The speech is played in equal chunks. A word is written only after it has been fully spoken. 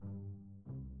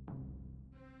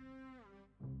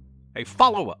a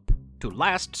follow-up to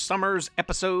last summer's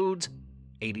episodes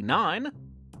 89,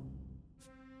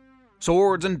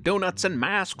 Swords and Donuts and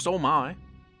Masks, oh my,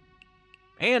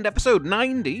 and episode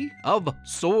 90 of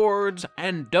Swords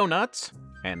and Donuts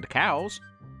and Cows.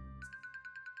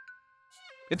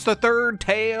 It's the third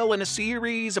tale in a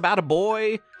series about a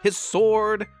boy, his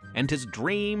sword, and his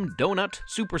dream donut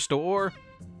superstore.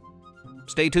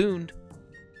 Stay tuned.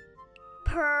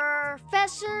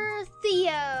 Professor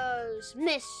Theo's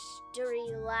Mystery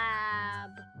Lab.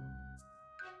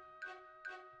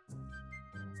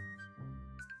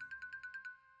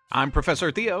 I'm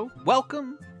Professor Theo.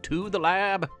 Welcome to the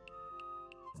lab.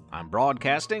 I'm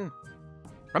broadcasting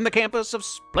from the campus of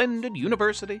Splendid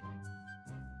University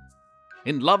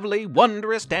in lovely,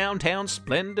 wondrous downtown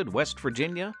Splendid, West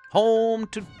Virginia, home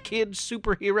to kids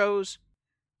superheroes,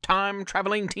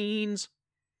 time-traveling teens,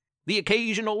 the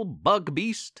occasional bug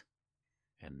beast,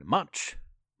 and much,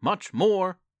 much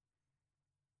more.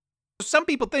 Some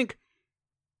people think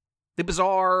the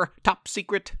bizarre,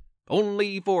 top-secret,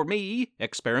 only for me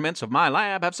experiments of my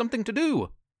lab have something to do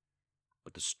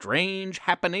with the strange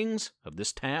happenings of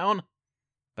this town,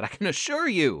 but I can assure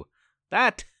you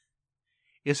that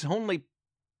is only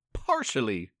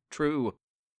partially true.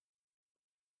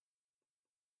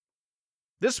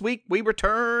 This week we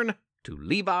return to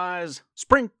Levi's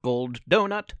Sprinkled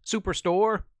Donut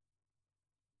Superstore.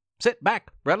 Sit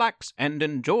back, relax, and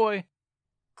enjoy.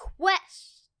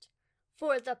 Quest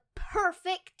for the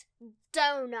perfect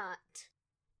donut.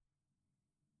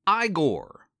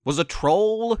 Igor was a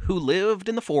troll who lived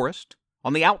in the forest,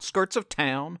 on the outskirts of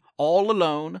town, all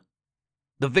alone,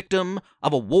 the victim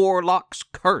of a warlock's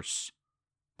curse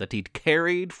that he'd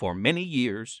carried for many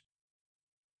years.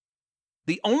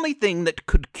 The only thing that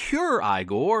could cure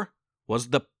Igor was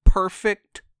the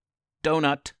perfect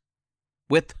donut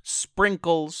with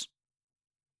sprinkles.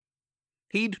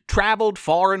 He'd traveled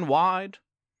far and wide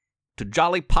to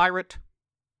Jolly Pirate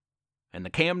and the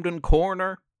Camden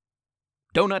Corner,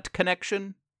 Donut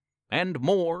Connection, and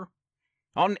more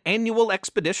on annual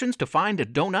expeditions to find a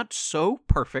donut so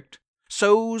perfect,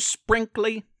 so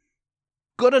sprinkly,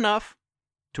 good enough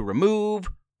to remove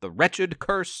the wretched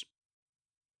curse.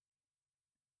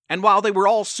 And while they were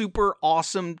all super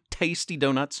awesome, tasty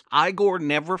donuts, Igor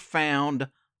never found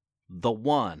the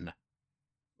one,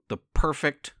 the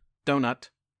perfect donut.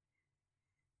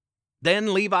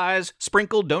 Then Levi's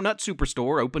Sprinkled Donut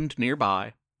Superstore opened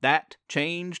nearby. That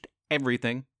changed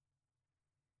everything.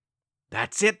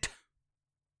 That's it,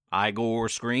 Igor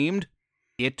screamed.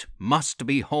 It must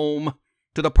be home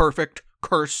to the perfect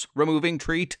curse-removing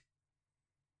treat.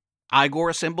 Igor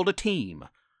assembled a team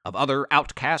of other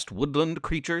outcast woodland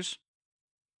creatures,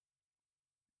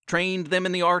 trained them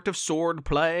in the art of sword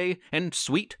play and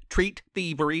sweet treat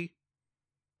thievery,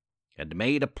 and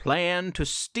made a plan to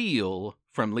steal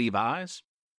from Levi's.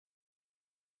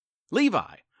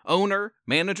 Levi, owner,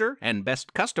 manager, and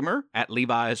best customer at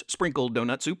Levi's Sprinkled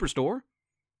Donut Superstore,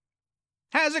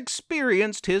 has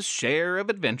experienced his share of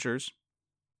adventures.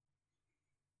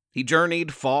 He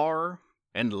journeyed far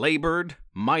and labored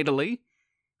mightily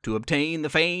to obtain the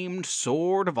famed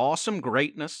Sword of Awesome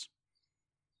Greatness.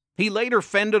 He later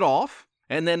fended off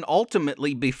and then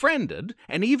ultimately befriended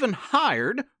and even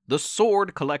hired the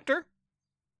Sword Collector,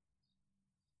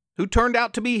 who turned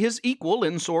out to be his equal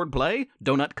in swordplay,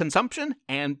 donut consumption,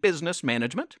 and business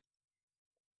management.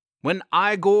 When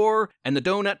Igor and the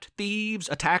donut thieves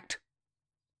attacked,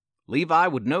 Levi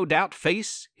would no doubt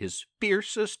face his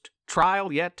fiercest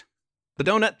trial yet. The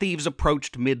donut thieves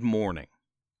approached mid-morning,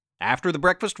 after the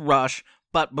breakfast rush,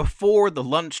 but before the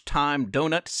lunchtime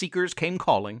donut seekers came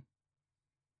calling.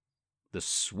 The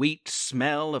sweet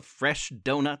smell of fresh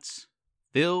donuts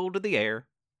filled the air.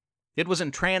 It was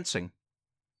entrancing,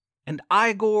 and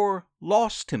Igor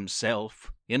lost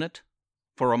himself in it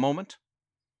for a moment.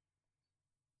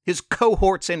 His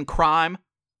cohorts in crime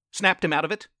snapped him out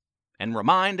of it and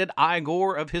reminded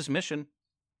Igor of his mission.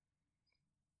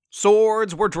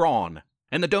 Swords were drawn,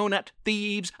 and the donut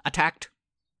thieves attacked.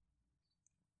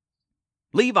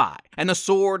 Levi and the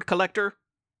Sword Collector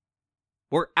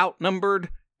were outnumbered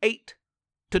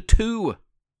 8-2.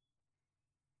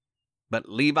 But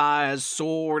Levi's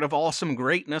Sword of Awesome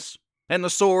Greatness and the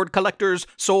Sword Collector's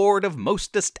Sword of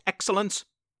Mostest Excellence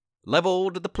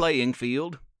leveled the playing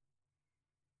field.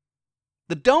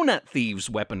 The donut thieves'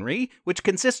 weaponry, which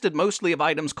consisted mostly of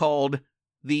items called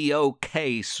the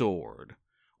okay sword,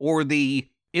 or the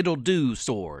it'll do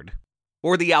sword,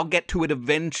 or the I'll get to it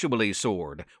eventually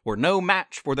sword, were no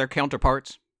match for their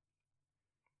counterparts.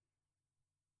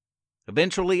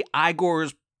 Eventually,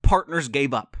 Igor's partners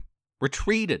gave up,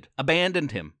 retreated,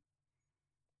 abandoned him,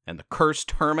 and the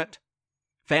cursed hermit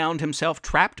found himself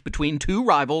trapped between two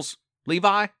rivals,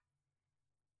 Levi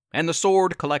and the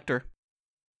sword collector.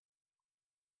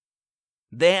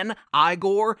 Then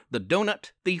Igor, the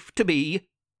donut thief-to-be,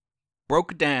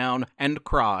 broke down and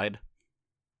cried.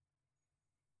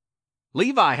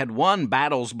 Levi had won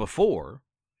battles before.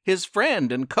 His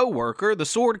friend and co-worker, the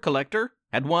sword collector,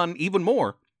 had won even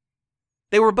more.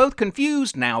 They were both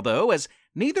confused now, though, as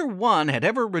neither one had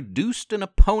ever reduced an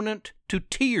opponent to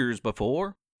tears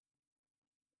before.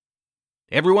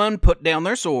 Everyone put down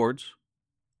their swords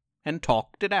and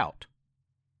talked it out.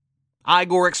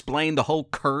 Igor explained the whole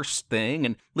curse thing,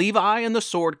 and Levi and the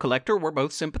sword collector were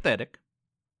both sympathetic.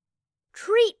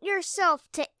 Treat yourself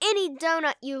to any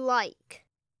donut you like,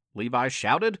 Levi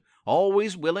shouted,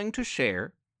 always willing to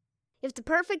share. If the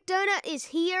perfect donut is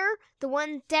here, the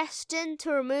one destined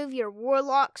to remove your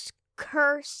warlock's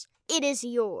curse, it is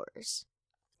yours.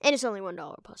 And it's only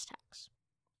 $1 plus tax.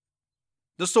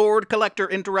 The sword collector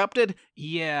interrupted.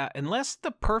 Yeah, unless the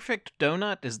perfect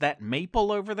donut is that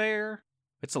maple over there.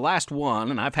 It's the last one,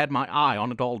 and I've had my eye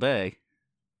on it all day.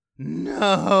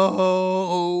 No!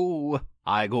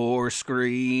 Igor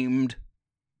screamed.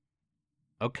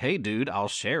 Okay, dude, I'll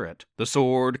share it. The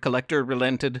sword collector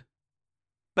relented.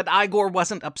 But Igor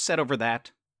wasn't upset over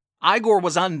that. Igor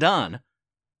was undone,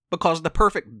 because the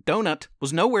perfect donut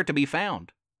was nowhere to be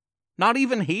found. Not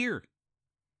even here.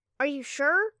 Are you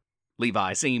sure?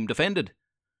 Levi seemed offended.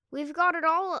 We've got it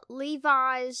all at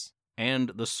Levi's. And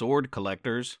the sword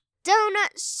collector's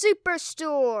Donut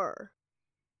Superstore.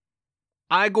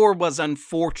 Igor was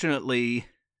unfortunately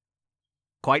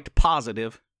quite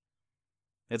positive.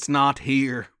 It's not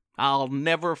here. I'll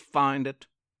never find it.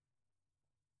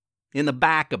 In the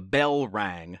back, a bell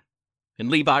rang, and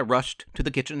Levi rushed to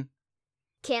the kitchen.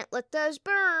 Can't let those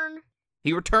burn.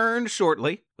 He returned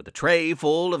shortly with a tray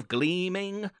full of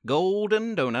gleaming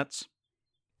golden donuts.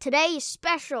 Today's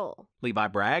special, Levi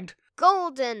bragged.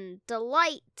 Golden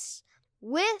Delights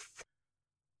with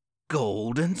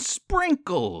golden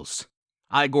sprinkles.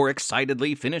 Igor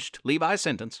excitedly finished Levi's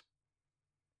sentence.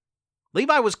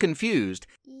 Levi was confused.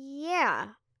 Yeah,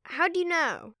 how do you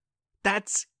know?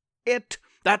 That's it.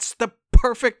 That's the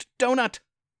perfect donut.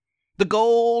 The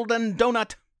golden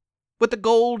donut with the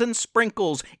golden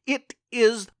sprinkles. It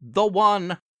is the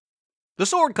one. The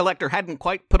sword collector hadn't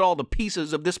quite put all the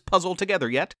pieces of this puzzle together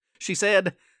yet. She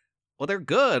said, well, they're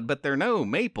good, but they're no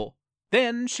maple.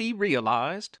 Then she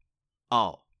realized,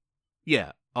 oh,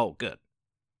 yeah, oh, good.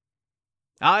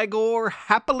 Igor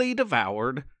happily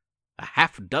devoured a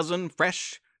half-dozen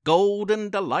fresh golden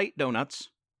delight donuts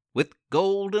with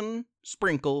golden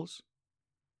sprinkles.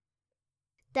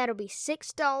 That'll be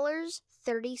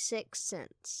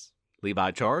 $6.36.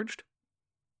 Levi charged.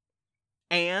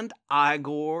 And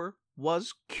Igor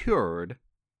was cured.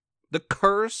 The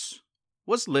curse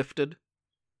was lifted.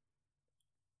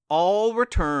 All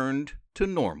returned to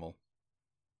normal.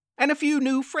 And a few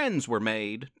new friends were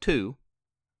made, too.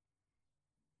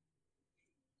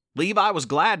 Levi was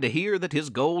glad to hear that his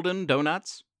golden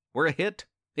donuts were a hit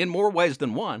in more ways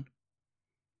than one.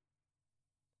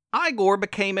 Igor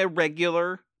became a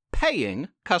regular, paying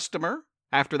customer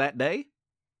after that day.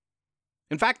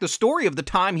 In fact, the story of the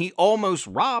time he almost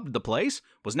robbed the place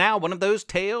was now one of those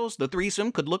tales the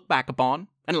threesome could look back upon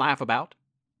and laugh about.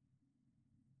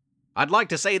 I'd like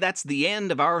to say that's the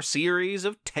end of our series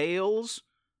of tales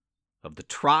of the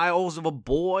trials of a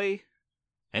boy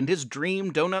and his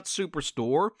dream donut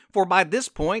superstore, for by this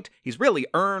point he's really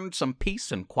earned some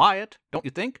peace and quiet, don't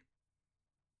you think?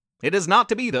 It is not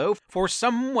to be, though, for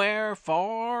somewhere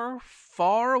far,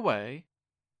 far away,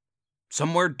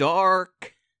 somewhere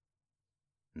dark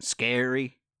and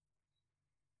scary,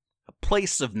 a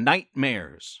place of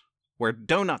nightmares where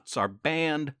donuts are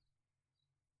banned,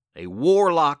 a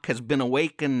warlock has been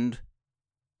awakened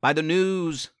by the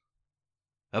news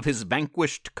of his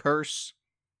vanquished curse,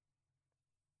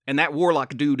 and that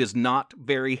warlock dude is not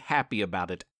very happy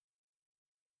about it.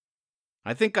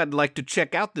 I think I'd like to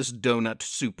check out this donut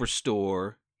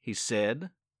superstore, he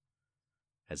said,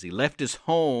 as he left his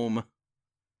home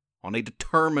on a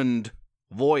determined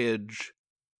voyage.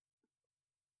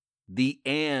 The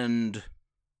end,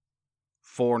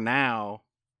 for now.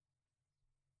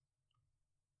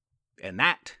 And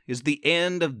that is the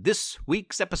end of this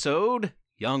week's episode,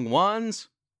 young ones.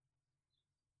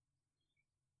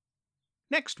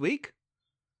 Next week,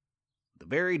 the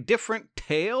very different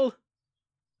tale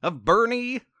of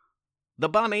Bernie the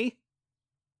Bunny.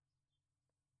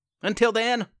 Until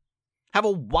then, have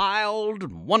a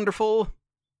wild, wonderful,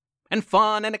 and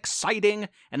fun and exciting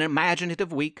and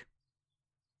imaginative week.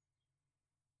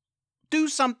 Do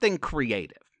something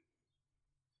creative.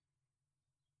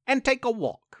 And take a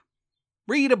walk.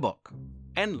 read a book,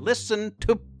 and listen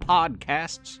to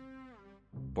podcasts.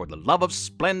 For the love of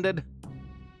splendid,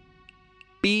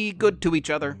 be good to each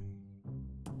other.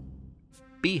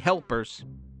 Be helpers.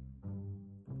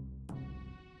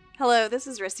 Hello, this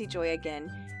is Risty Joy again.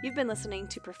 You've been listening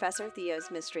to Professor Theo's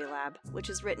Mystery Lab, which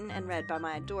is written and read by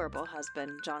my adorable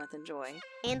husband, Jonathan Joy.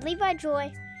 And Levi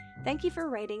Joy. Thank you for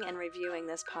rating and reviewing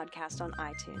this podcast on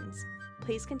iTunes.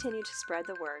 Please continue to spread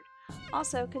the word.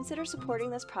 Also, consider supporting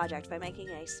this project by making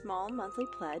a small monthly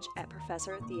pledge at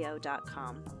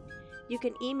ProfessorTheo.com. You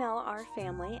can email our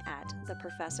family at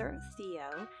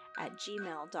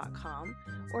theprofessortheo@gmail.com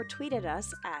or tweet at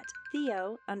us at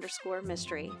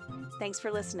Theo_mystery. Thanks for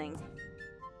listening.